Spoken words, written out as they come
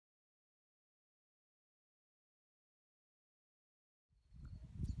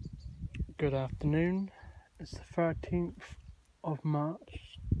Good afternoon. It's the 13th of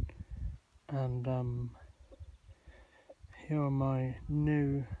March, and here are my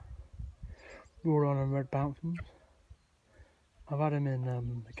new raw on red bathams. I've had them in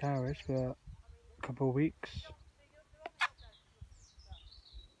the garage for a couple of weeks.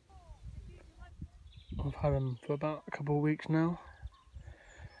 I've had them for about a couple of weeks now.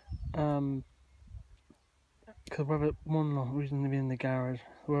 Because one reason they've been in the garage,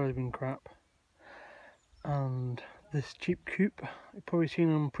 the weather's been crap, and this cheap coop, you've probably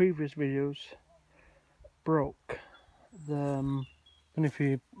seen on previous videos, broke. I don't know if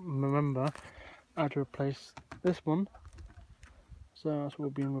you remember, I had to replace this one, so that's all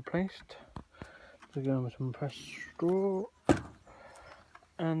being replaced. So going with some pressed straw,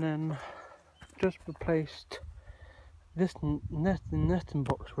 and then just replaced this nesting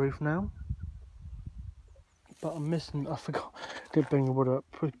box roof now. But I forgot, did bring the wood up,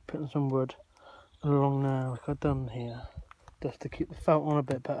 putting some wood along there like I've done here, just to keep the felt on a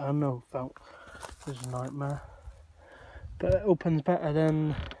bit better. I know felt is a nightmare, but it opens better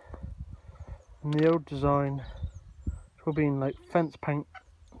than in the old design. It's all been like fence paint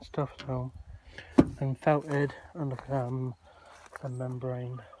and stuff, so, and felted and a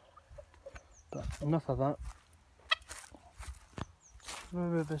membrane. But enough of that. A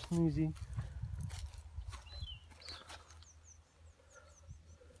bit of a sneezy.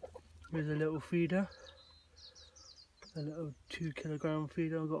 Here's a little feeder, a little 2 kilogram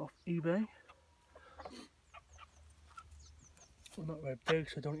feeder I got off eBay. I'm not very big,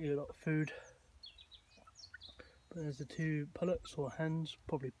 so I don't eat a lot of food. But there's the 2 pullets, or hens,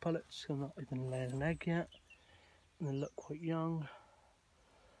 probably pullets, they're not even laying an egg yet. And they look quite young.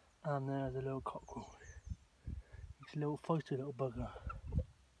 And there's a little cockerel. He's a little feisty little bugger.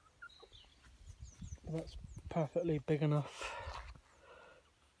 That's perfectly big enough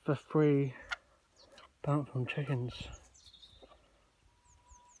for 3 batham chickens.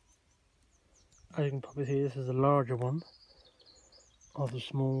 As you can probably see, this is a larger one of the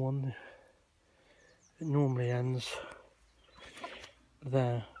small one. It normally ends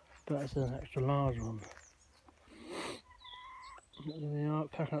there, but it's an extra large one. There they are,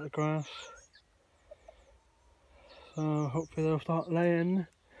 pecking at the grass. So hopefully they'll start laying,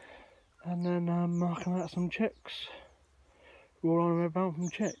 and then marking out some chicks. Raw on red batham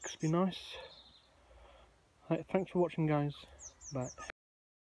chicks, be nice. Right, thanks for watching, guys. Bye.